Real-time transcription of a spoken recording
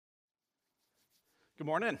Good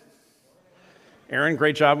morning. Aaron,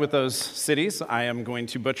 great job with those cities. I am going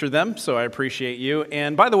to butcher them, so I appreciate you.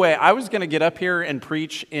 And by the way, I was going to get up here and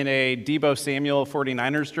preach in a Deebo Samuel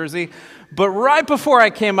 49ers jersey, but right before I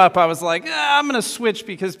came up, I was like, I'm going to switch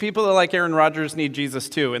because people that like Aaron Rodgers need Jesus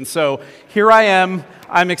too. And so here I am.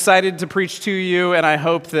 I'm excited to preach to you, and I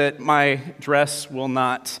hope that my dress will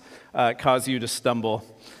not cause you to stumble.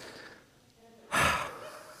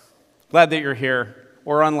 Glad that you're here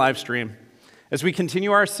or on live stream as we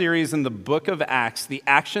continue our series in the book of Acts, the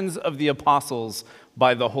actions of the apostles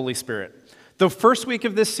by the Holy Spirit. The first week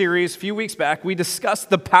of this series, a few weeks back, we discussed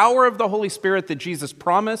the power of the Holy Spirit that Jesus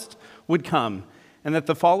promised would come, and that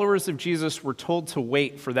the followers of Jesus were told to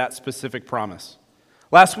wait for that specific promise.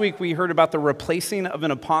 Last week, we heard about the replacing of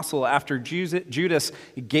an apostle after Judas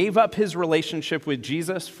gave up his relationship with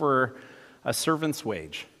Jesus for a servant's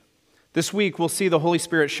wage. This week, we'll see the Holy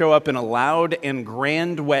Spirit show up in a loud and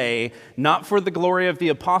grand way, not for the glory of the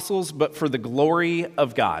apostles, but for the glory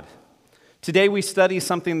of God. Today, we study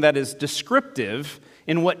something that is descriptive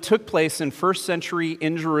in what took place in first century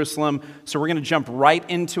in Jerusalem, so we're going to jump right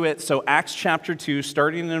into it. So Acts chapter 2,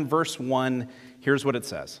 starting in verse 1, here's what it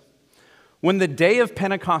says. When the day of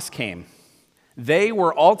Pentecost came, they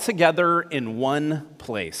were all together in one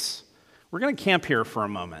place. We're going to camp here for a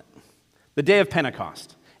moment. The day of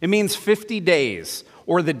Pentecost. It means 50 days,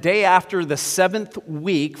 or the day after the seventh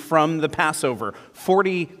week from the Passover.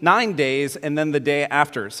 49 days, and then the day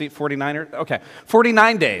after. See, 49er? Okay,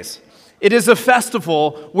 49 days. It is a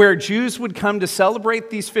festival where Jews would come to celebrate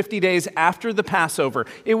these 50 days after the Passover.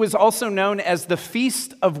 It was also known as the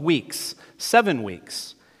Feast of Weeks, 7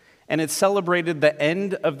 weeks. And it celebrated the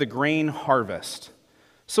end of the grain harvest.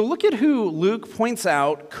 So look at who Luke points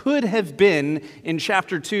out could have been in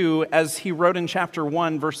chapter 2 as he wrote in chapter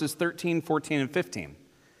 1, verses 13, 14, and 15.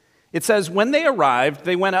 It says, when they arrived,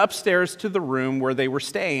 they went upstairs to the room where they were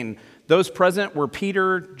staying. Those present were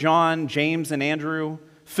Peter, John, James, and Andrew,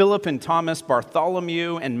 Philip and Thomas,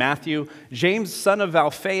 Bartholomew and Matthew, James, son of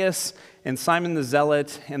Alphaeus, and Simon the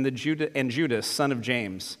Zealot, and Judas, son of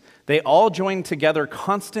James. They all joined together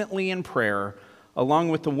constantly in prayer, along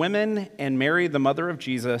with the women and Mary, the mother of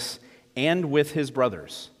Jesus, and with his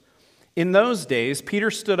brothers. In those days,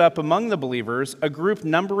 Peter stood up among the believers, a group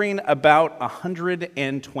numbering about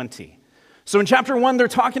 120. So in chapter 1, they're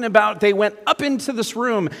talking about they went up into this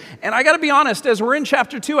room. And I got to be honest, as we're in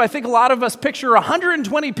chapter 2, I think a lot of us picture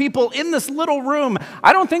 120 people in this little room.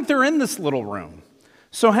 I don't think they're in this little room.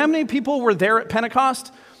 So how many people were there at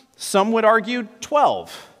Pentecost? Some would argue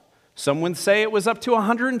 12. Some would say it was up to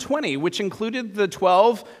 120, which included the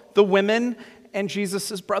 12, the women, and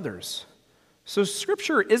Jesus' brothers. So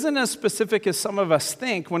Scripture isn't as specific as some of us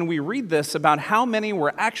think when we read this about how many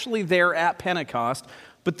were actually there at Pentecost,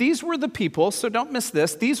 but these were the people, so don't miss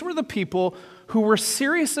this, these were the people who were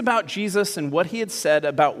serious about Jesus and what he had said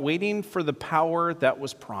about waiting for the power that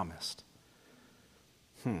was promised.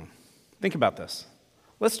 Think about this.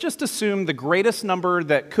 Let's just assume the greatest number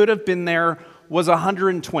that could have been there was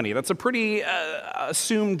 120. That's a pretty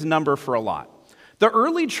assumed number for a lot. The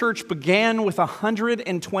early church began with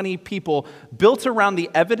 120 people built around the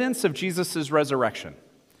evidence of Jesus' resurrection.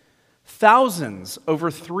 Thousands over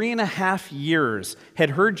 3.5 years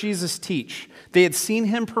had heard Jesus teach. They had seen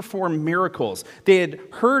him perform miracles. They had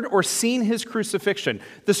heard or seen his crucifixion.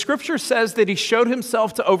 The scripture says that he showed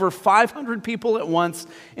himself to over 500 people at once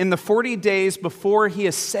in the 40 days before he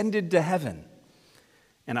ascended to heaven.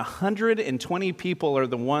 And 120 people are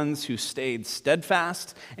the ones who stayed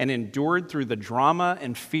steadfast and endured through the drama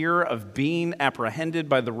and fear of being apprehended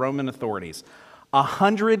by the Roman authorities.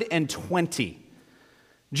 120.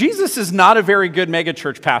 Jesus is not a very good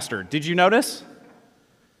megachurch pastor. Did you notice?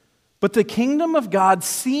 But the kingdom of God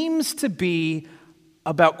seems to be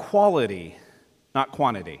about quality, not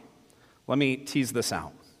quantity. Let me tease this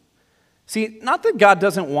out. See, not that God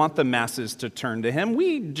doesn't want the masses to turn to him.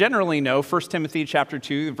 We generally know 1 Timothy chapter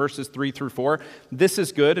 2, verses 3 through 4, this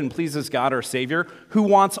is good and pleases God our Savior, who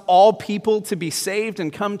wants all people to be saved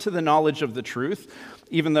and come to the knowledge of the truth,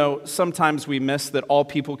 even though sometimes we miss that all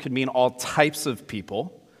people could mean all types of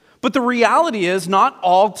people. But the reality is not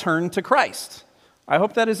all turn to Christ. I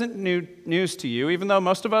hope that isn't new news to you, even though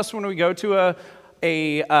most of us, when we go to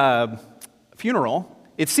a funeral,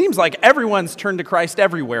 it seems like everyone's turned to Christ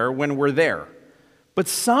everywhere when we're there. But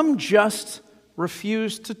some just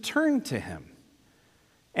refuse to turn to him.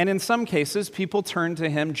 And in some cases, people turn to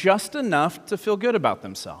him just enough to feel good about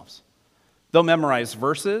themselves. They'll memorize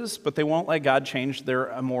verses, but they won't let God change their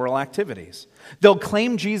immoral activities. They'll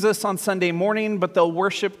claim Jesus on Sunday morning, but they'll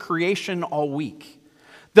worship creation all week.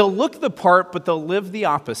 They'll look the part, but they'll live the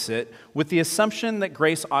opposite with the assumption that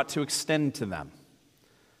grace ought to extend to them.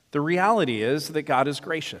 The reality is that God is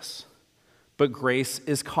gracious, but grace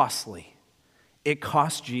is costly. It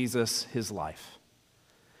cost Jesus his life.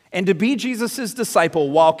 And to be Jesus'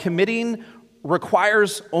 disciple while committing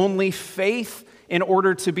requires only faith in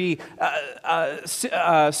order to be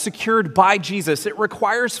secured by Jesus. It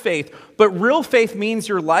requires faith, but real faith means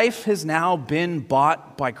your life has now been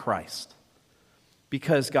bought by Christ.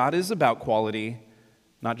 Because God is about quality,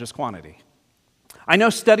 not just quantity. I know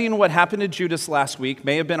studying what happened to Judas last week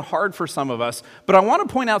may have been hard for some of us, but I want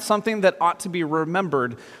to point out something that ought to be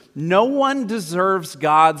remembered. No one deserves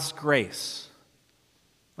God's grace.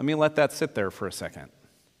 Let me let that sit there for a second.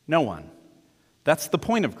 No one. That's the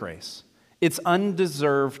point of grace. It's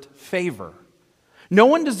undeserved favor. No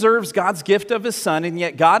one deserves God's gift of his Son, and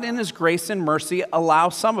yet God in his grace and mercy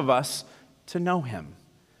allows some of us to know him.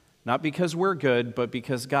 Not because we're good, but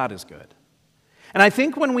because God is good. And I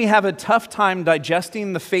think when we have a tough time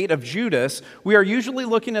digesting the fate of Judas, we are usually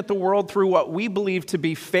looking at the world through what we believe to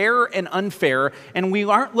be fair and unfair, and we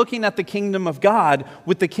aren't looking at the kingdom of God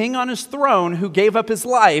with the king on his throne who gave up his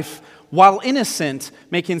life while innocent,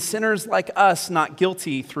 making sinners like us not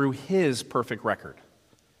guilty through his perfect record.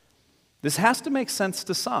 This has to make sense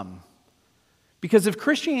to some. Because if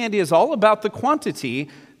Christianity is all about the quantity,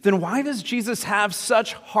 then why does Jesus have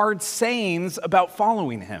such hard sayings about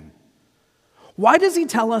following him? Why does he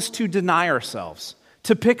tell us to deny ourselves,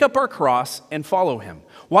 to pick up our cross and follow him?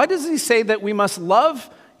 Why does he say that we must love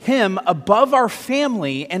him above our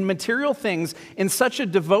family and material things in such a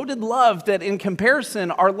devoted love that in comparison,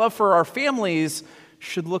 our love for our families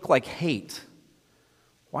should look like hate?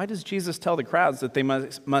 Why does Jesus tell the crowds that they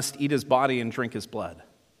must eat his body and drink his blood?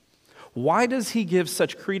 Why does he give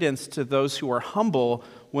such credence to those who are humble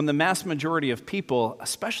when the mass majority of people,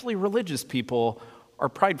 especially religious people, are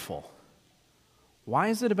prideful? Why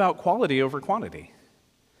is it about quality over quantity?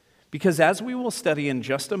 Because as we will study in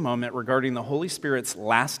just a moment regarding the Holy Spirit's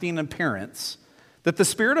lasting appearance, that the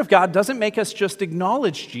Spirit of God doesn't make us just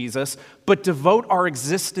acknowledge Jesus, but devote our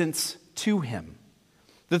existence to him.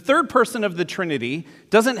 The third person of the Trinity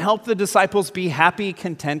doesn't help the disciples be happy,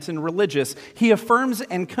 content, and religious. He affirms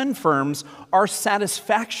and confirms our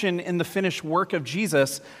satisfaction in the finished work of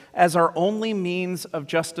Jesus as our only means of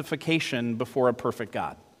justification before a perfect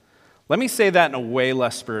God. Let me say that in a way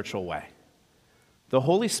less spiritual way. The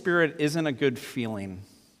Holy Spirit isn't a good feeling.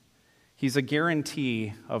 He's a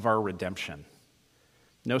guarantee of our redemption.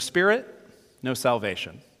 No Spirit, no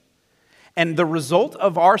salvation. And the result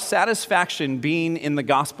of our satisfaction being in the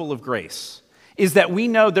gospel of grace is that we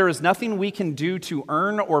know there is nothing we can do to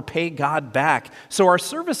earn or pay God back. So our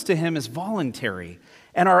service to him is voluntary,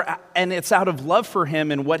 and it's out of love for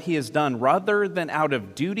him and what he has done, rather than out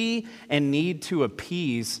of duty and need to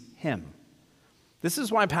appease him. This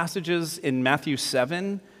is why passages in Matthew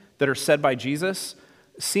 7 that are said by Jesus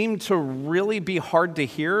seem to really be hard to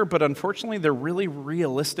hear, but unfortunately they're really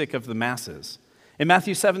realistic of the masses. In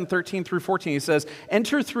Matthew 7:13 through 14, he says,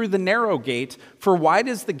 "Enter through the narrow gate, for wide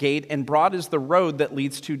is the gate and broad is the road that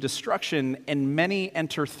leads to destruction, and many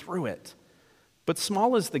enter through it. But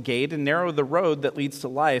small is the gate and narrow the road that leads to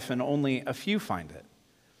life, and only a few find it."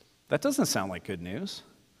 That doesn't sound like good news,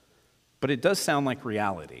 but it does sound like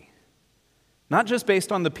reality. Not just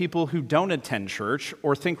based on the people who don't attend church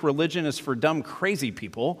or think religion is for dumb, crazy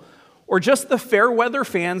people, or just the fair weather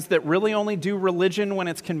fans that really only do religion when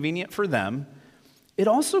it's convenient for them. It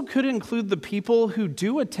also could include the people who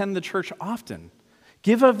do attend the church often,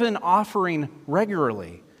 give of an offering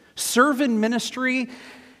regularly, serve in ministry,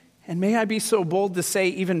 and may I be so bold to say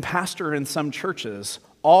even pastor in some churches,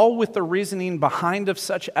 all with the reasoning behind of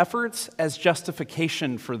such efforts as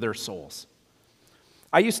justification for their souls.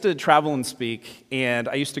 I used to travel and speak, and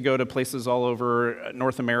I used to go to places all over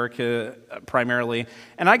North America primarily,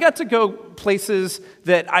 and I got to go places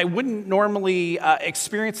that I wouldn't normally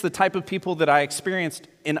experience the type of people that I experienced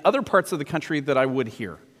in other parts of the country that I would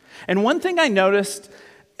here. And one thing I noticed,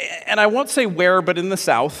 and I won't say where, but in the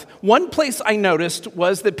South, one place I noticed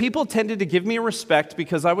was that people tended to give me respect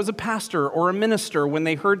because I was a pastor or a minister when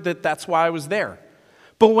they heard that that's why I was there.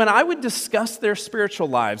 But when I would discuss their spiritual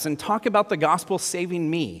lives and talk about the gospel saving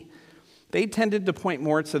me, they tended to point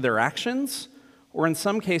more to their actions, or in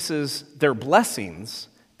some cases, their blessings,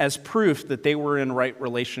 as proof that they were in right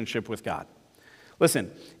relationship with God.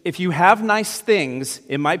 Listen, if you have nice things,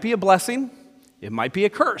 it might be a blessing, it might be a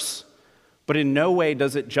curse, but in no way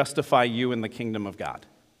does it justify you in the kingdom of God.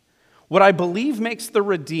 What I believe makes the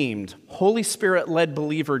redeemed, Holy Spirit-led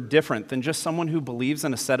believer different than just someone who believes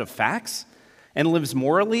in a set of facts and lives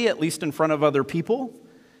morally, at least in front of other people,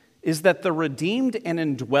 is that the redeemed and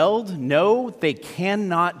indwelled know they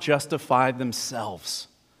cannot justify themselves.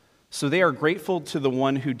 So they are grateful to the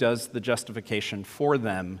one who does the justification for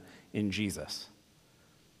them in Jesus.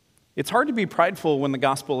 It's hard to be prideful when the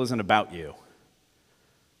gospel isn't about you,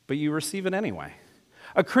 but you receive it anyway.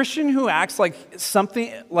 A Christian who acts like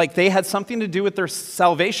they had something to do with their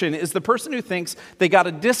salvation is the person who thinks they got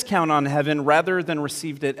a discount on heaven rather than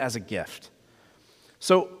received it as a gift.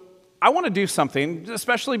 So I want to do something,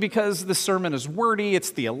 especially because the sermon is wordy, it's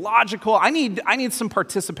theological. I need some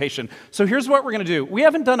participation. So here's what we're going to do. We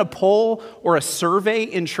haven't done a poll or a survey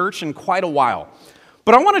in church in quite a while.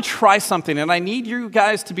 But I want to try something, and I need you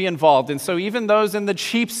guys to be involved. And so even those in the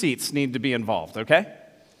cheap seats need to be involved, okay?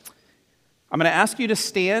 I'm going to ask you to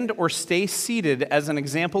stand or stay seated as an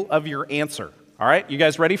example of your answer. All right? You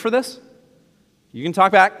guys ready for this? You can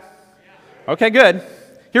talk back? Okay, good.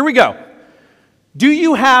 Here we go. Do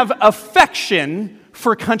you have affection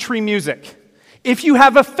for country music? If you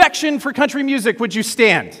have affection for country music, would you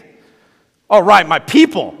stand? All right, my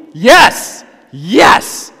people. Yes.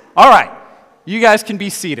 Yes. All right. You guys can be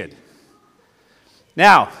seated.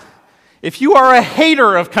 Now, if you are a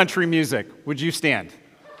hater of country music, would you stand?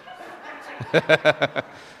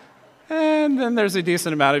 And then there's a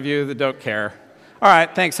decent amount of you that don't care. All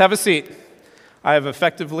right, thanks. Have a seat. I have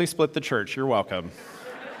effectively split the church. You're welcome.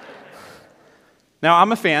 Now,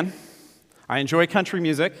 I'm a fan. I enjoy country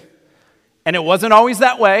music. And it wasn't always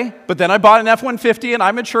that way, but then I bought an F-150 and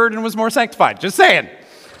I matured and was more sanctified. Just saying.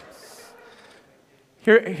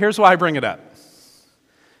 Here's why I bring it up.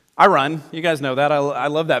 I run. You guys know that. I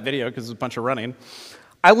love that video because it's a bunch of running.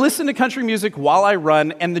 I listen to country music while I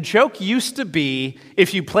run, and the joke used to be,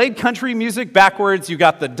 if you played country music backwards, you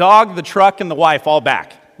got the dog, the truck, and the wife all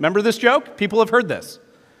back. Remember this joke? People have heard this.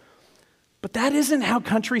 But that isn't how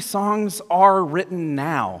country songs are written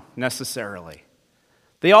now, necessarily.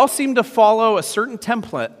 They all seem to follow a certain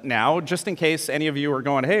template now, just in case any of you are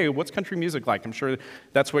going, hey, what's country music like? I'm sure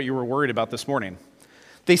that's what you were worried about this morning.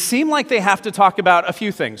 They seem like they have to talk about a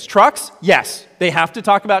few things. Trucks? Yes, they have to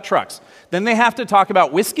talk about trucks. Then they have to talk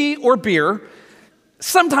about whiskey or beer,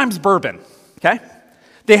 sometimes bourbon, okay?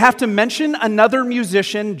 They have to mention another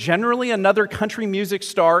musician, generally another country music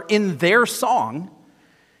star, in their song.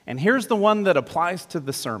 And here's the one that applies to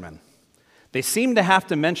the sermon. They seem to have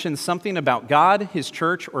to mention something about God, His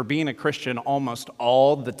church, or being a Christian almost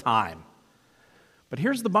all the time. But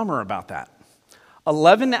here's the bummer about that.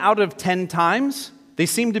 11 out of 10 times, they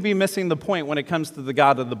seem to be missing the point when it comes to the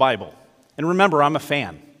God of the Bible. And remember, I'm a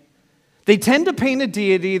fan. They tend to paint a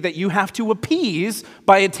deity that you have to appease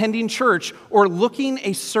by attending church or looking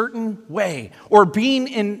a certain way or being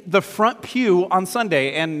in the front pew on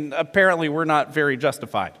Sunday, and apparently we're not very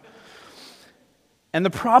justified. And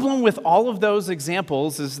the problem with all of those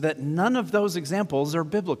examples is that none of those examples are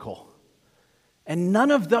biblical. And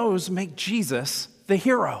none of those make Jesus the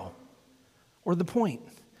hero or the point.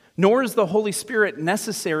 Nor is the Holy Spirit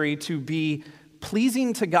necessary to be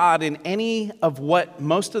pleasing to God in any of what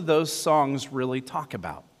most of those songs really talk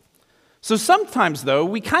about. So sometimes, though,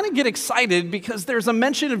 we kind of get excited because there's a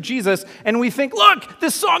mention of Jesus and we think, look,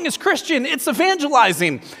 this song is Christian, it's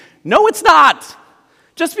evangelizing. No, it's not.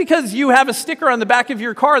 Just because you have a sticker on the back of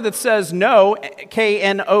your car that says no,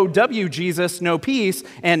 K-N-O-W, Jesus, no peace,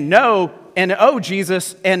 and no, N-O,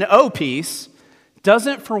 Jesus, N-O, peace,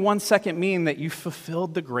 doesn't for 1 second mean that you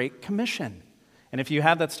fulfilled the Great Commission. And if you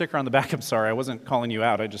have that sticker on the back, I'm sorry, I wasn't calling you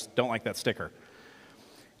out, I just don't like that sticker.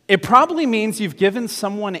 It probably means you've given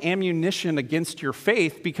someone ammunition against your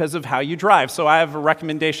faith because of how you drive. So I have a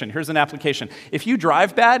recommendation. Here's an application. If you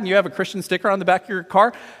drive bad and you have a Christian sticker on the back of your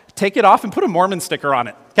car, take it off and put a Mormon sticker on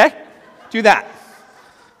it, okay? Do that.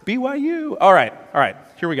 BYU. All right,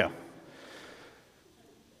 here we go.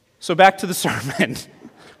 So back to the sermon.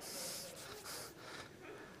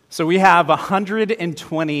 So we have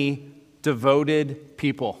 120 devoted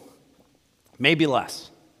people, maybe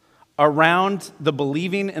less, around the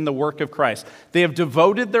believing in the work of Christ. They have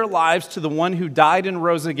devoted their lives to the one who died and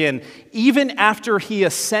rose again, even after he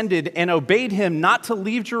ascended and obeyed him not to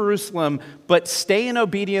leave Jerusalem, but stay in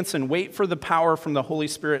obedience and wait for the power from the Holy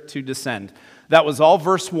Spirit to descend. That was all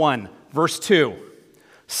verse 1. Verse 2.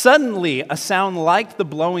 Suddenly, a sound like the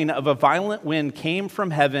blowing of a violent wind came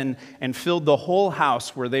from heaven and filled the whole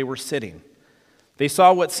house where they were sitting. They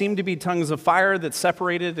saw what seemed to be tongues of fire that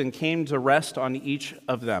separated and came to rest on each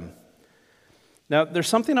of them. Now, there's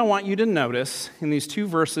something I want you to notice in these two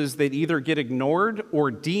verses that either get ignored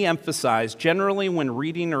or de-emphasized generally when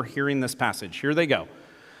reading or hearing this passage. Here they go.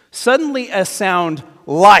 Suddenly, a sound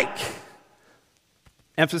like,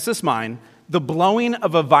 emphasis mine, the blowing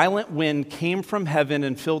of a violent wind came from heaven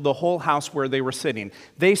and filled the whole house where they were sitting.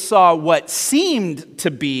 They saw what seemed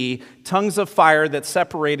to be tongues of fire that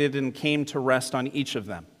separated and came to rest on each of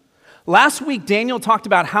them. Last week, Daniel talked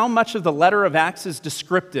about how much of the letter of Acts is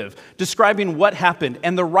descriptive, describing what happened.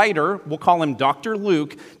 And the writer, we'll call him Dr.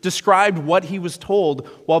 Luke, described what he was told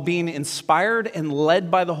while being inspired and led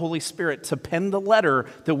by the Holy Spirit to pen the letter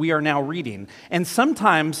that we are now reading. And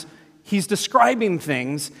sometimes he's describing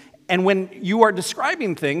things, and when you are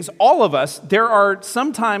describing things, all of us, there are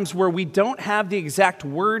some times where we don't have the exact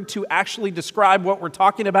word to actually describe what we're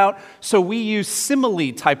talking about, so we use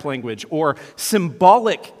simile type language or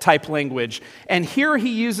symbolic type language. And here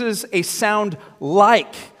he uses a sound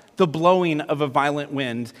like the blowing of a violent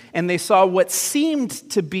wind, and they saw what seemed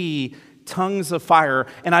to be tongues of fire.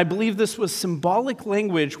 And I believe this was symbolic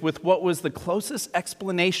language with what was the closest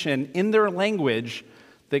explanation in their language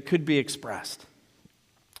that could be expressed.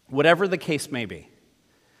 Whatever the case may be,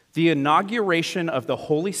 the inauguration of the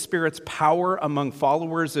Holy Spirit's power among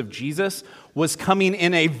followers of Jesus was coming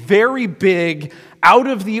in a very big, out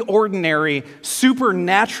of the ordinary,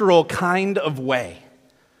 supernatural kind of way.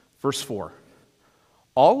 Verse 4,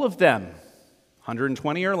 all of them,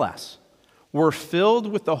 120 or less, were filled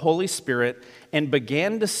with the Holy Spirit and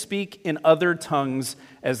began to speak in other tongues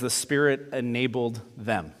as the Spirit enabled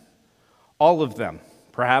them. All of them.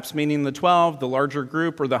 Perhaps meaning the 12, the larger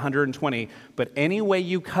group, or the 120. But any way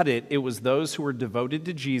you cut it, it was those who were devoted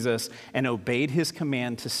to Jesus and obeyed his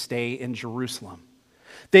command to stay in Jerusalem.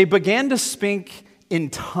 They began to speak in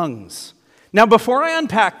tongues. Now, before I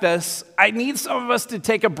unpack this, I need some of us to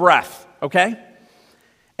take a breath, okay?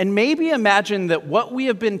 And maybe imagine that what we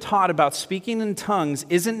have been taught about speaking in tongues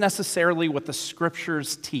isn't necessarily what the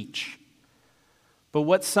scriptures teach, but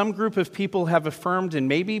what some group of people have affirmed, and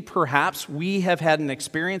maybe perhaps we have had an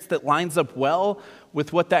experience that lines up well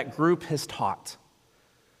with what that group has taught.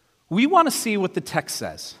 We want to see what the text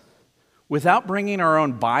says without bringing our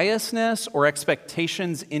own biasness or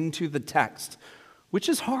expectations into the text, which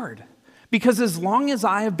is hard. Because as long as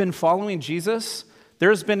I have been following Jesus,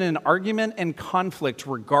 there's been an argument and conflict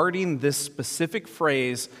regarding this specific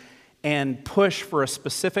phrase and push for a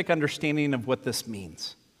specific understanding of what this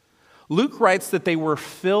means. Luke writes that they were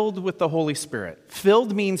filled with the Holy Spirit.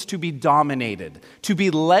 Filled means to be dominated, to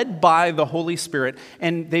be led by the Holy Spirit,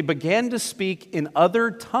 and they began to speak in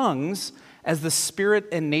other tongues as the Spirit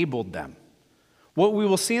enabled them. What we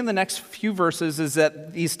will see in the next few verses is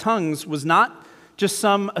that these tongues was not just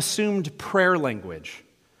some assumed prayer language,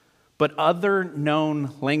 but other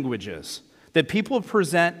known languages that people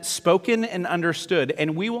present spoken and understood.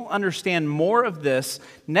 And we will understand more of this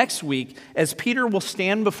next week as Peter will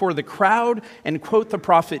stand before the crowd and quote the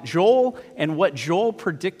prophet Joel and what Joel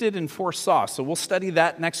predicted and foresaw. So we'll study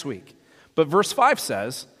that next week. But verse 5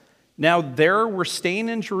 says, now there were staying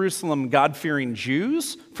in Jerusalem God-fearing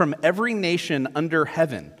Jews from every nation under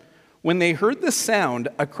heaven. When they heard the sound,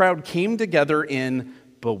 a crowd came together in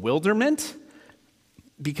bewilderment,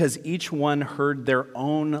 because each one heard their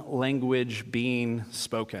own language being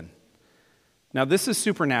spoken. Now, this is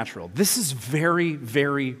supernatural. This is very,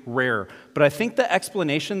 very rare. But I think the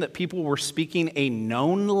explanation that people were speaking a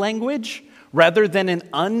known language rather than an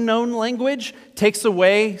unknown language takes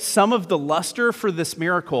away some of the luster for this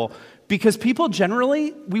miracle, because people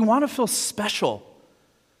generally, we want to feel special.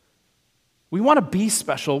 We want to be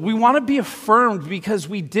special. We want to be affirmed because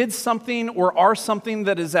we did something or are something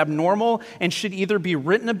that is abnormal and should either be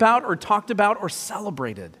written about or talked about or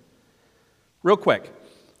celebrated. Real quick,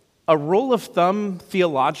 a rule of thumb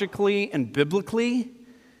theologically and biblically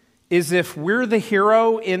is if we're the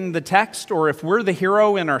hero in the text or if we're the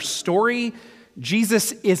hero in our story,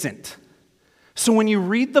 Jesus isn't. So when you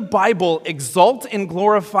read the Bible, exalt and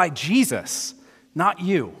glorify Jesus, not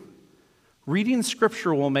you. Reading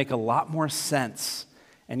Scripture will make a lot more sense,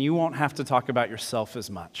 and you won't have to talk about yourself as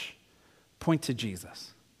much. Point to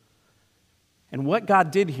Jesus. And what God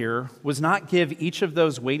did here was not give each of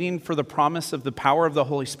those waiting for the promise of the power of the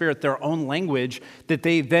Holy Spirit their own language that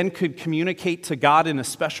they then could communicate to God in a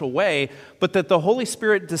special way, but that the Holy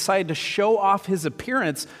Spirit decided to show off his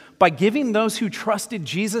appearance by giving those who trusted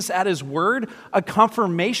Jesus at his word a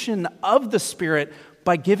confirmation of the Spirit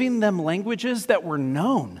by giving them languages that were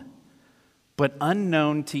known, but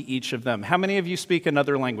unknown to each of them. How many of you speak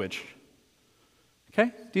another language?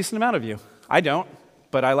 Okay, decent amount of you. I don't,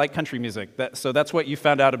 but I like country music, so that's what you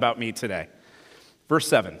found out about me today. Verse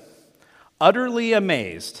 7, utterly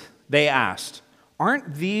amazed, they asked,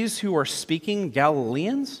 aren't these who are speaking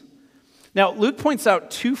Galileans? Now, Luke points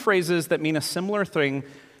out two phrases that mean a similar thing,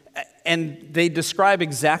 and they describe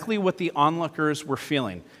exactly what the onlookers were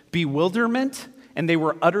feeling. Bewilderment, and they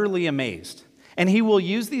were utterly amazed. And he will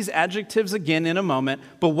use these adjectives again in a moment,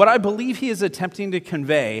 but what I believe he is attempting to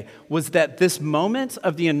convey was that this moment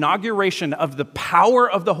of the inauguration of the power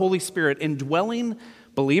of the Holy Spirit indwelling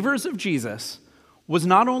believers of Jesus, was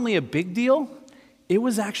not only a big deal, it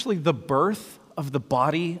was actually the birth of the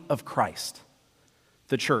body of Christ,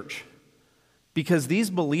 the church. Because these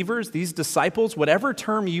believers, these disciples, whatever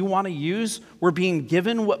term you want to use, were being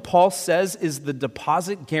given what Paul says is the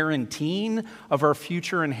deposit guaranteeing of our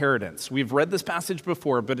future inheritance. We've read this passage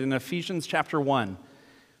before, but in Ephesians chapter 1,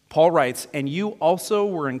 Paul writes, "And you also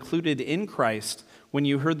were included in Christ when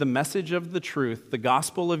you heard the message of the truth, the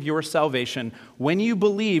gospel of your salvation. When you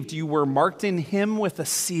believed, you were marked in him with a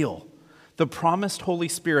seal, the promised Holy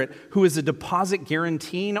Spirit, who is a deposit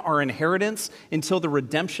guaranteeing our inheritance until the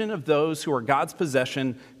redemption of those who are God's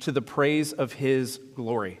possession to the praise of his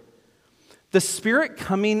glory." The Spirit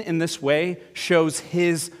coming in this way shows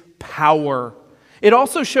his power. It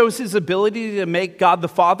also shows his ability to make God the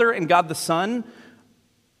Father and God the Son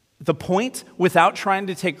the point without trying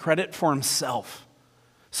to take credit for himself.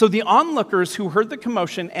 So the onlookers who heard the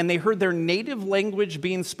commotion and they heard their native language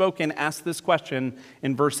being spoken asked this question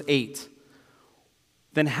in verse 8.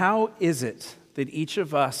 Then how is it that each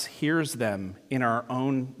of us hears them in our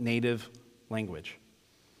own native language?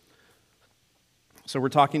 So we're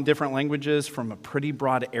talking different languages from a pretty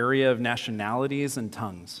broad area of nationalities and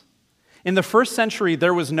tongues. In the first century,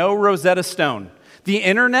 there was no Rosetta Stone. The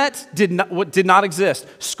internet did not exist.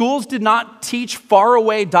 Schools did not teach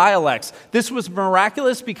faraway dialects. This was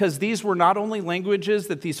miraculous because these were not only languages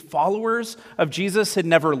that these followers of Jesus had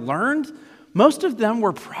never learned, most of them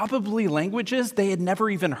were probably languages they had never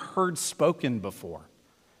even heard spoken before.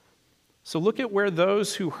 So look at where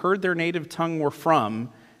those who heard their native tongue were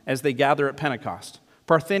from as they gather at Pentecost.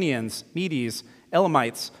 Parthians, Medes,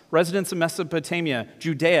 Elamites, residents of Mesopotamia,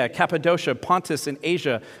 Judea, Cappadocia, Pontus, and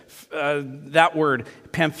Asia,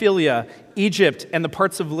 Pamphylia, Egypt, and the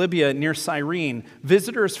parts of Libya near Cyrene,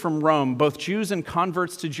 visitors from Rome, both Jews and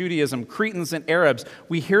converts to Judaism, Cretans and Arabs.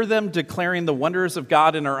 We hear them declaring the wonders of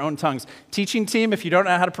God in our own tongues. Teaching team, if you don't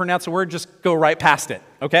know how to pronounce a word, just go right past it,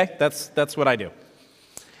 okay? That's what I do.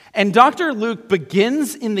 And Dr. Luke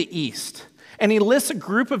begins in the east. And he lists a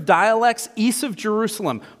group of dialects east of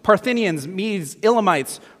Jerusalem. Parthians, Medes,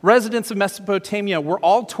 Elamites, residents of Mesopotamia were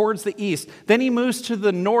all towards the east. Then he moves to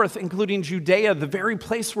the north, including Judea, the very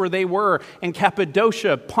place where they were, and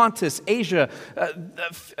Cappadocia, Pontus, Asia,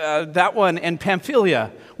 and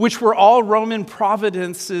Pamphylia, which were all Roman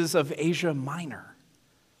provinces of Asia Minor,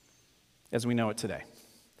 as we know it today.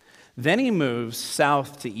 Then he moves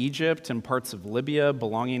south to Egypt and parts of Libya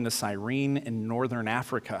belonging to Cyrene in northern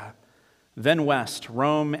Africa. Then west,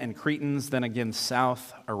 Rome and Cretans, then again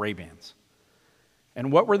south, Arabians. And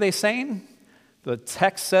what were they saying? The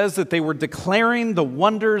text says that they were declaring the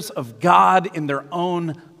wonders of God in their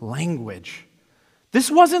own language. This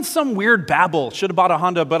wasn't some weird babble, should have bought a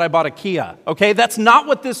Honda, but I bought a Kia. Okay, that's not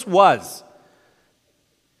what this was.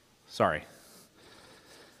 Sorry.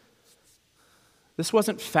 This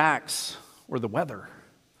wasn't facts or the weather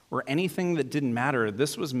or anything that didn't matter.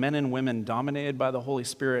 This was men and women dominated by the Holy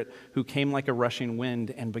Spirit who came like a rushing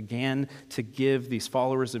wind and began to give these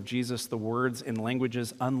followers of Jesus the words in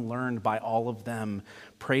languages unlearned by all of them,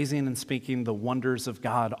 praising and speaking the wonders of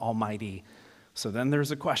God Almighty. So then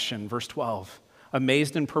there's a question, verse 12.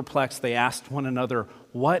 Amazed and perplexed, they asked one another,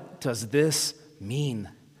 "What does this mean?"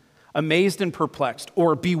 Amazed and perplexed,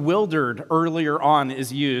 or bewildered earlier on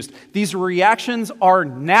is used. These reactions are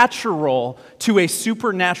natural to a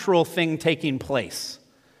supernatural thing taking place.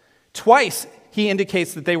 Twice he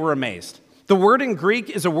indicates that they were amazed. The word in Greek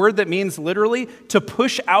is a word that means literally to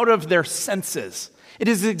push out of their senses. It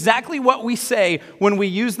is exactly what we say when we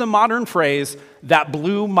use the modern phrase, "that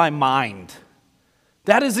blew my mind."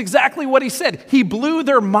 That is exactly what he said. He blew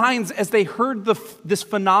their minds as they heard this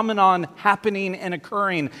phenomenon happening and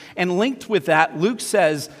occurring. And linked with that, Luke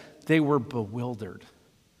says they were bewildered.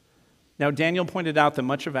 Now, Daniel pointed out that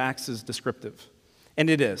much of Acts is descriptive. And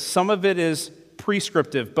it is. Some of it is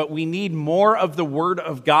prescriptive, but we need more of the Word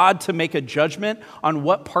of God to make a judgment on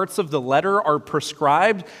what parts of the letter are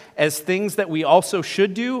prescribed as things that we also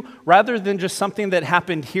should do, rather than just something that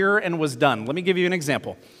happened here and was done. Let me give you an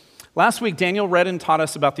example. Last week, Daniel read and taught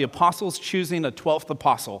us about the apostles choosing a 12th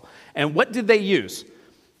apostle. And what did they use?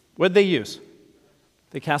 What did they use?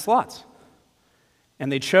 They cast lots. And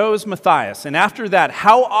they chose Matthias. And after that,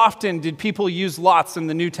 how often did people use lots in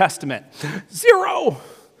the New Testament? 0.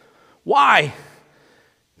 Why?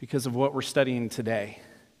 Because of what we're studying today.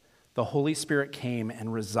 The Holy Spirit came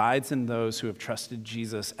and resides in those who have trusted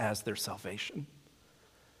Jesus as their salvation.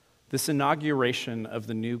 This inauguration of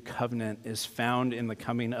the new covenant is found in the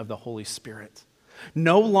coming of the Holy Spirit.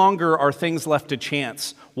 No longer are things left to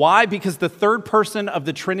chance. Why? Because the third person of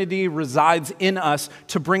the Trinity resides in us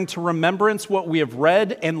to bring to remembrance what we have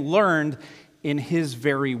read and learned in his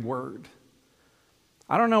very word.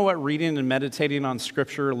 I don't know what reading and meditating on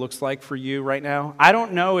Scripture looks like for you right now. I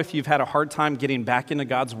don't know if you've had a hard time getting back into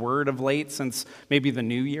God's word of late since maybe the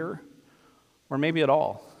new year, or maybe at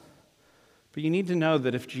all. But you need to know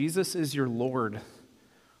that if Jesus is your Lord,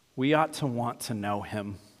 we ought to want to know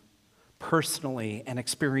him personally and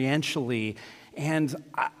experientially, and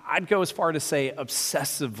I'd go as far to say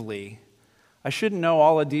obsessively. I shouldn't know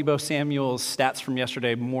all of Deebo Samuel's stats from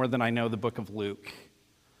yesterday more than I know the book of Luke.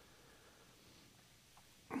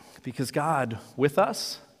 Because God, with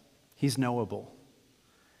us, he's knowable.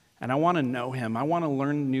 And I want to know him. I want to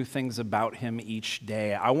learn new things about him each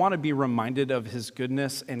day. I want to be reminded of his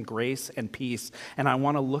goodness and grace and peace. And I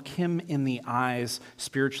want to look him in the eyes,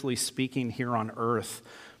 spiritually speaking, here on earth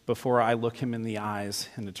before I look him in the eyes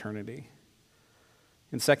in eternity.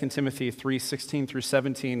 In 2 Timothy 3:16 through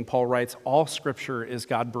 17, Paul writes, "All Scripture is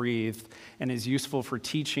God-breathed and is useful for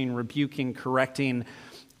teaching, rebuking, correcting,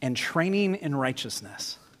 and training in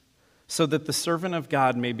righteousness, so that the servant of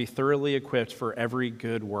God may be thoroughly equipped for every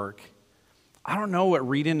good work." I don't know what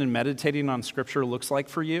reading and meditating on Scripture looks like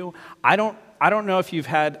for you. I don't know if you've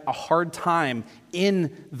had a hard time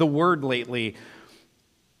in the Word lately,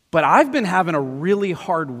 but I've been having a really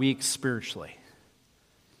hard week spiritually.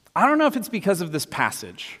 I don't know if it's because of this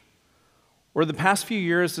passage, or the past few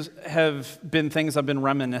years have been things I've been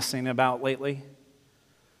reminiscing about lately.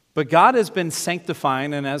 But God has been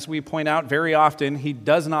sanctifying, and as we point out very often, he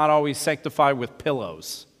does not always sanctify with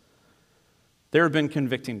pillows. There have been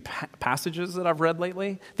convicting passages that I've read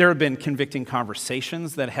lately. There have been convicting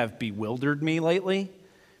conversations that have bewildered me lately,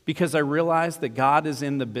 because I realize that God is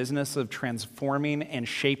in the business of transforming and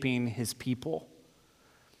shaping his people.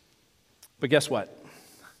 But guess what?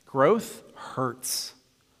 Growth hurts.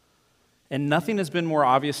 And nothing has been more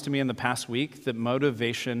obvious to me in the past week that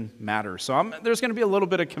motivation matters. So there's going to be a little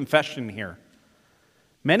bit of confession here.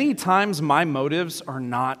 Many times my motives are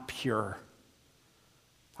not pure.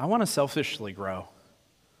 I want to selfishly grow.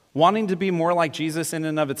 Wanting to be more like Jesus in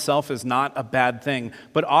and of itself is not a bad thing,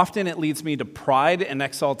 but often it leads me to pride and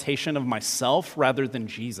exaltation of myself rather than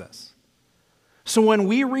Jesus. So when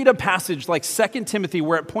we read a passage like 2 Timothy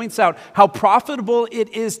where it points out how profitable it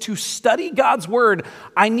is to study God's word,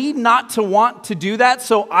 I need not to want to do that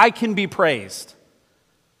so I can be praised,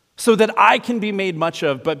 so that I can be made much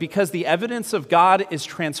of, but because the evidence of God is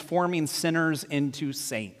transforming sinners into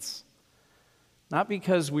saints. Not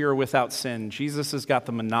because we are without sin. Jesus has got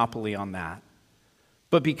the monopoly on that.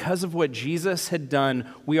 But because of what Jesus had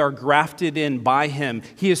done, we are grafted in by him.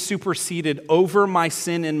 He is superseded over my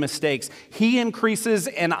sin and mistakes. He increases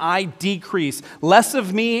and I decrease. Less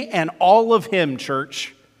of me and all of him,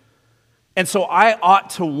 church. And so I ought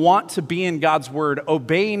to want to be in God's word,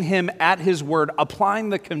 obeying him at his word, applying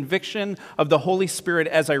the conviction of the Holy Spirit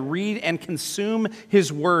as I read and consume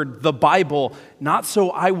his word, the Bible, not so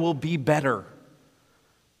I will be better,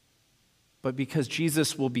 but because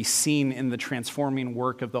Jesus will be seen in the transforming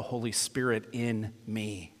work of the Holy Spirit in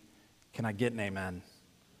me. Can I get an amen?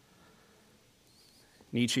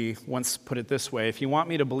 Nietzsche once put it this way: if you want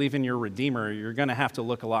me to believe in your Redeemer, you're going to have to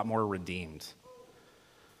look a lot more redeemed.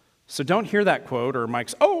 So don't hear that quote or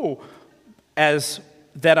Mike's, as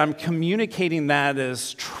that I'm communicating that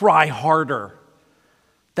as try harder.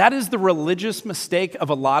 That is the religious mistake of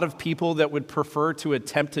a lot of people that would prefer to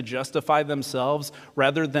attempt to justify themselves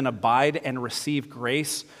rather than abide and receive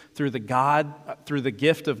grace through the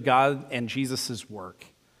gift of God and Jesus' work.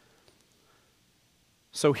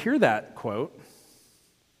 So hear that quote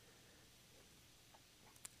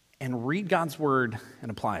and read God's word and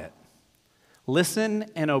apply it. Listen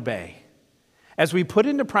and obey. As we put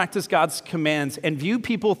into practice God's commands and view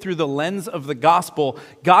people through the lens of the gospel,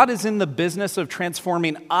 God is in the business of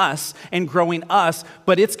transforming us and growing us,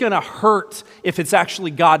 but it's going to hurt if it's actually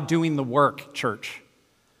God doing the work, church.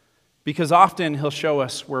 Because often he'll show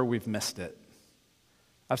us where we've missed it.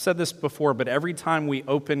 I've said this before, but every time we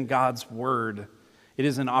open God's word, it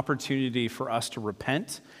is an opportunity for us to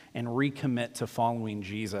repent and recommit to following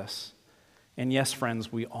Jesus. And yes,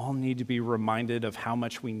 friends, we all need to be reminded of how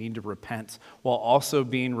much we need to repent, while also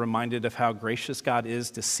being reminded of how gracious God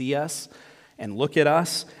is to see us and look at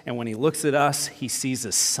us. And when he looks at us, he sees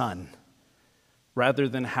his son, rather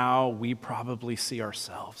than how we probably see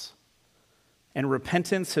ourselves. And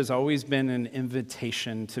repentance has always been an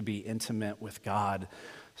invitation to be intimate with God.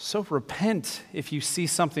 So repent if you see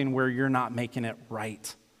something where you're not making it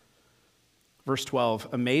right. Verse 12,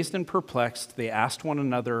 amazed and perplexed, they asked one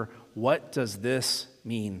another, what does this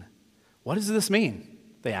mean? What does this mean?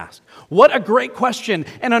 they asked. What a great question.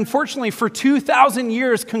 And unfortunately, for 2,000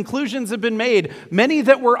 years, conclusions have been made, many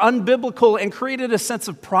that were unbiblical and created a sense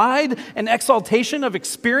of pride and exaltation of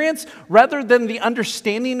experience, rather than the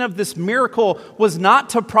understanding of this miracle was not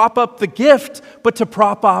to prop up the gift, but to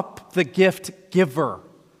prop up the gift giver.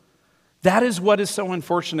 That is what is so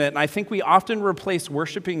unfortunate. And I think we often replace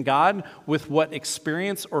worshiping God with what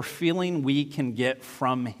experience or feeling we can get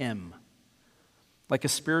from Him, like a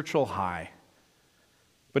spiritual high.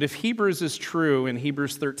 But if Hebrews is true in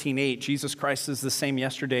Hebrews 13:8, Jesus Christ is the same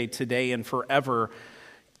yesterday, today, and forever,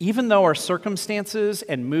 even though our circumstances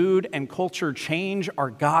and mood and culture change, our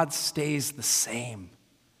God stays the same.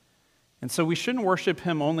 And so we shouldn't worship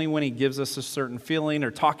Him only when He gives us a certain feeling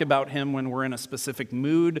or talk about Him when we're in a specific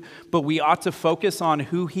mood, but we ought to focus on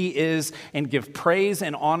who He is and give praise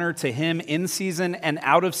and honor to Him in season and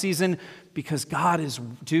out of season, because God is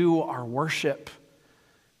due our worship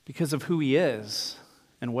because of who He is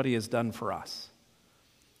and what He has done for us.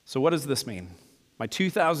 So what does this mean? My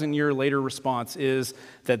 2,000-year later response is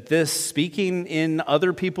that this speaking in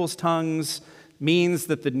other people's tongues means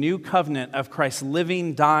that the new covenant of Christ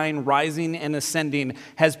living, dying, rising, and ascending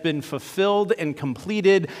has been fulfilled and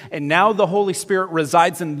completed, and now the Holy Spirit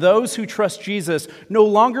resides in those who trust Jesus. No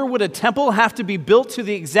longer would a temple have to be built to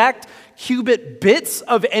the exact cubit bits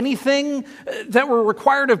of anything that were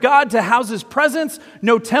required of God to house His presence.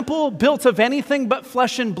 No temple built of anything but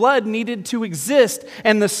flesh and blood needed to exist,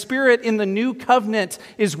 and the Spirit in the new covenant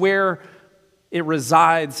is where it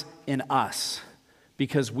resides in us,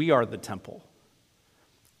 because we are the temple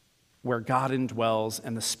where God indwells,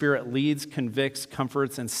 and the Spirit leads, convicts,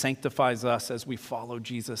 comforts, and sanctifies us as we follow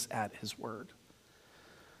Jesus at His word.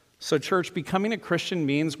 So, church, becoming a Christian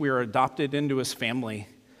means we are adopted into His family.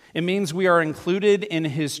 It means we are included in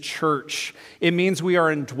His church. It means we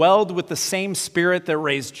are indwelled with the same Spirit that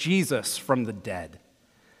raised Jesus from the dead.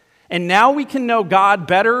 And now we can know God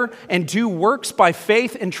better and do works by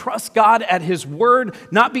faith and trust God at His word,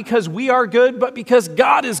 not because we are good, but because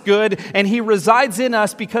God is good, and He resides in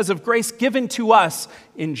us because of grace given to us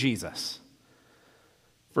in Jesus.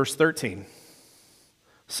 Verse 13.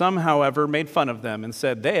 Some, however, made fun of them and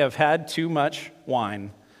said, "They have had too much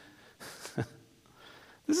wine."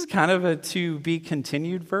 This is kind of a to be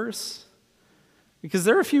continued verse, because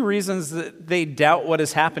there are a few reasons that they doubt what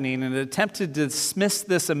is happening and attempt to dismiss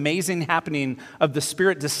this amazing happening of the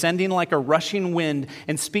Spirit descending like a rushing wind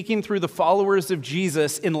and speaking through the followers of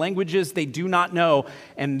Jesus in languages they do not know.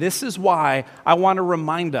 And this is why I want to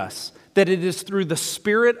remind us that it is through the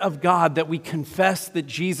Spirit of God that we confess that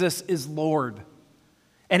Jesus is Lord.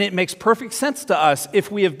 And it makes perfect sense to us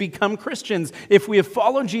if we have become Christians, if we have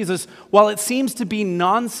followed Jesus, while it seems to be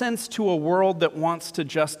nonsense to a world that wants to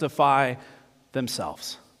justify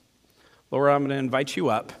themselves. Laura, I'm going to invite you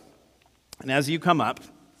up. And as you come up,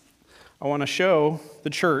 I want to show the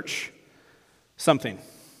church something.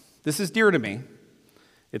 This is dear to me.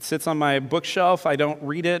 It sits on my bookshelf. I don't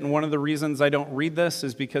read it, and one of the reasons I don't read this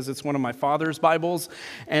is because it's one of my father's Bibles,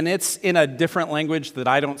 and it's in a different language that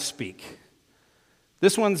I don't speak.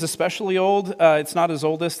 This one's especially old. It's not as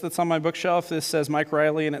oldest that's on my bookshelf. This says Mike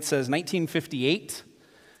Riley, and it says 1958.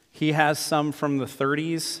 He has some from the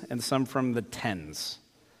 30s and some from the 10s.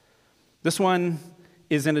 This one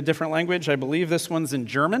is in a different language. I believe this one's in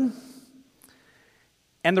German.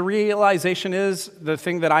 And the realization is, the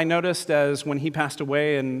thing that I noticed as when he passed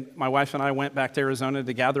away and my wife and I went back to Arizona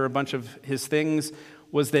to gather a bunch of his things,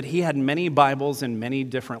 was that he had many Bibles in many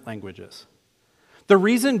different languages. The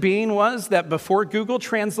reason being was that before Google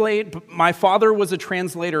Translate, my father was a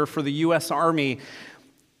translator for the U.S. Army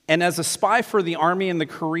and as a spy for the Army in the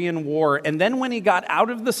Korean War. And then when he got out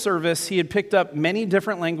of the service, he had picked up many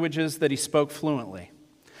different languages that he spoke fluently.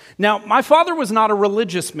 Now, my father was not a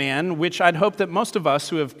religious man, which I'd hope that most of us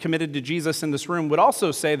who have committed to Jesus in this room would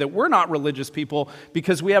also say that we're not religious people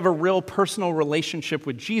because we have a real personal relationship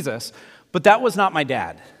with Jesus. But that was not my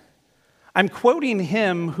dad. I'm quoting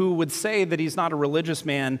him who would say that he's not a religious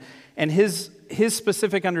man, and his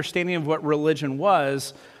specific understanding of what religion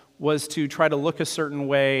was to try to look a certain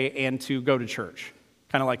way and to go to church,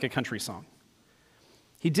 kind of like a country song.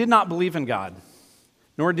 He did not believe in God,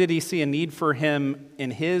 nor did he see a need for him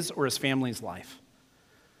in his or his family's life.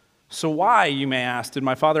 So why, you may ask, did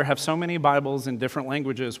my father have so many Bibles in different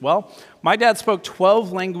languages? Well, my dad spoke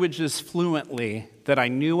 12 languages fluently that I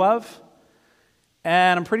knew of,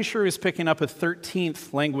 and I'm pretty sure he was picking up a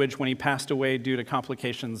 13th language when he passed away due to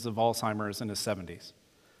complications of Alzheimer's in his 70s.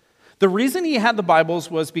 The reason he had the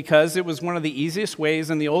Bibles was because it was one of the easiest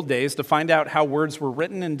ways in the old days to find out how words were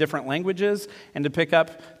written in different languages and to pick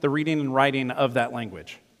up the reading and writing of that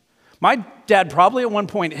language. My dad probably at one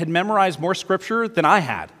point had memorized more scripture than I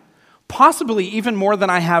had, possibly even more than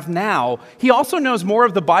I have now. He also knows more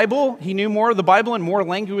of the Bible. He knew more of the Bible in more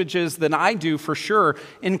languages than I do for sure,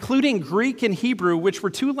 including Greek and Hebrew, which were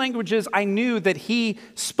two languages I knew that he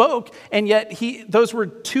spoke, and yet those were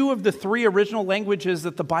two of the three original languages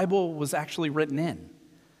that the Bible was actually written in.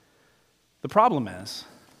 The problem is,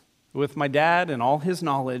 with my dad and all his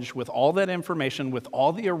knowledge, with all that information, with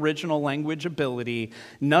all the original language ability,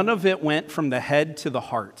 none of it went from the head to the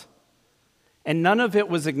heart. And none of it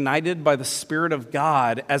was ignited by the Spirit of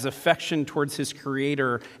God as affection towards his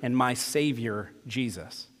Creator and my Savior,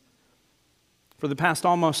 Jesus. For the past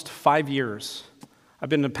almost 5 years, I've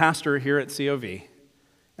been a pastor here at COV,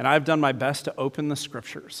 and I've done my best to open the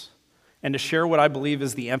Scriptures and to share what I believe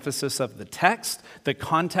is the emphasis of the text, the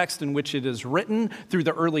context in which it is written through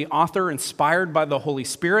the early author inspired by the Holy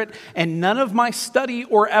Spirit, and none of my study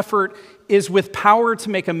or effort is with power to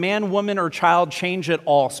make a man, woman, or child change at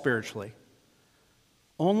all spiritually.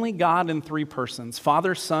 Only God in three persons,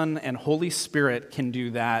 Father, Son, and Holy Spirit, can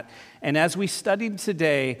do that. And as we studied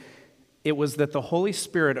today, it was that the Holy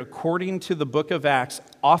Spirit, according to the book of Acts,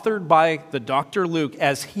 authored by the Dr. Luke,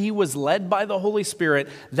 as he was led by the Holy Spirit,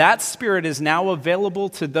 that Spirit is now available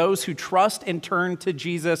to those who trust and turn to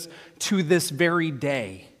Jesus to this very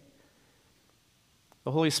day.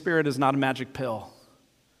 The Holy Spirit is not a magic pill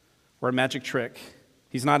or a magic trick.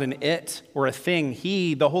 He's not an it or a thing.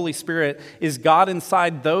 He, the Holy Spirit, is God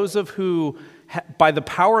inside those of who, by the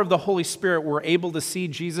power of the Holy Spirit, were able to see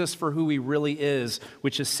Jesus for who he really is,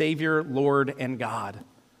 which is Savior, Lord, and God.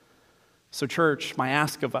 So church, my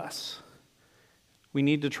ask of us, we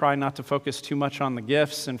need to try not to focus too much on the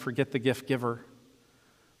gifts and forget the gift giver.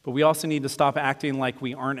 But we also need to stop acting like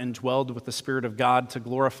we aren't indwelled with the Spirit of God to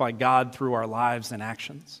glorify God through our lives and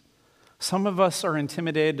actions. Some of us are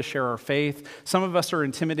intimidated to share our faith. Some of us are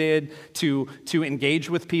intimidated to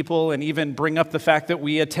engage with people and even bring up the fact that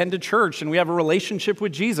we attend a church and we have a relationship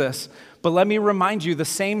with Jesus. But let me remind you, the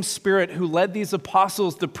same Spirit who led these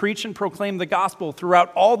apostles to preach and proclaim the gospel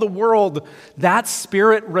throughout all the world, that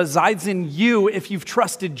Spirit resides in you if you've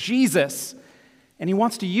trusted Jesus. And he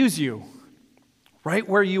wants to use you right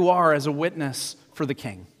where you are as a witness for the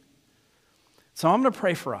King. So I'm going to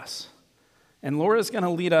pray for us. And Laura's going to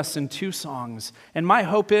lead us in 2 songs. And my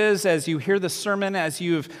hope is, as you hear the sermon, as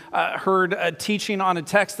you've heard a teaching on a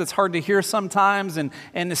text that's hard to hear sometimes and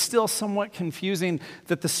is still somewhat confusing,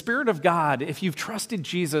 that the Spirit of God, if you've trusted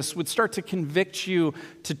Jesus, would start to convict you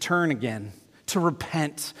to turn again, to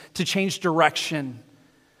repent, to change direction.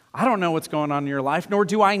 I don't know what's going on in your life, nor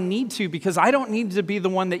do I need to, because I don't need to be the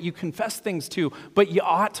one that you confess things to, but you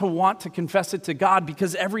ought to want to confess it to God,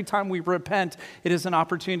 because every time we repent, it is an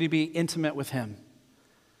opportunity to be intimate with him.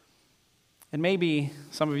 And maybe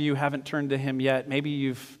some of you haven't turned to him yet. Maybe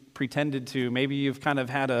you've pretended to. Maybe you've kind of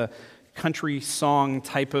had a country song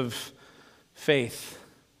type of faith.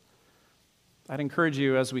 I'd encourage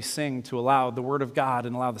you as we sing to allow the Word of God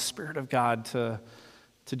and allow the Spirit of God to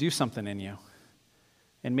do something in you.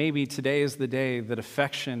 And maybe today is the day that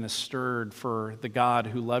affection is stirred for the God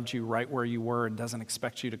who loved you right where you were and doesn't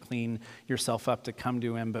expect you to clean yourself up to come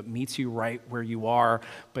to him, but meets you right where you are.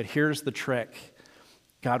 But here's the trick.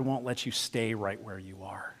 God won't let you stay right where you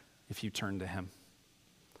are if you turn to him.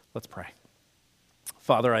 Let's pray.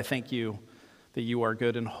 Father, I thank you that you are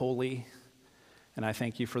good and holy, and I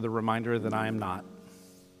thank you for the reminder that I am not.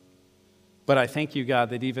 But I thank you, God,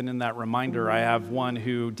 that even in that reminder, I have one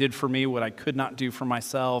who did for me what I could not do for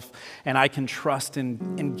myself, and I can trust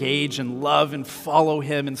and engage and love and follow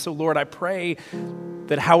him. And so, Lord, I pray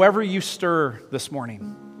that however you stir this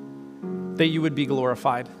morning, that you would be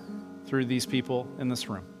glorified through these people in this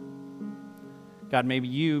room. God, may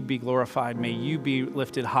you be glorified. May you be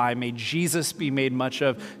lifted high. May Jesus be made much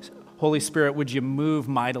of. Holy Spirit, would you move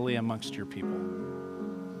mightily amongst your people?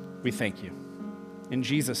 We thank you. In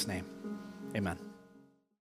Jesus' name. Amen.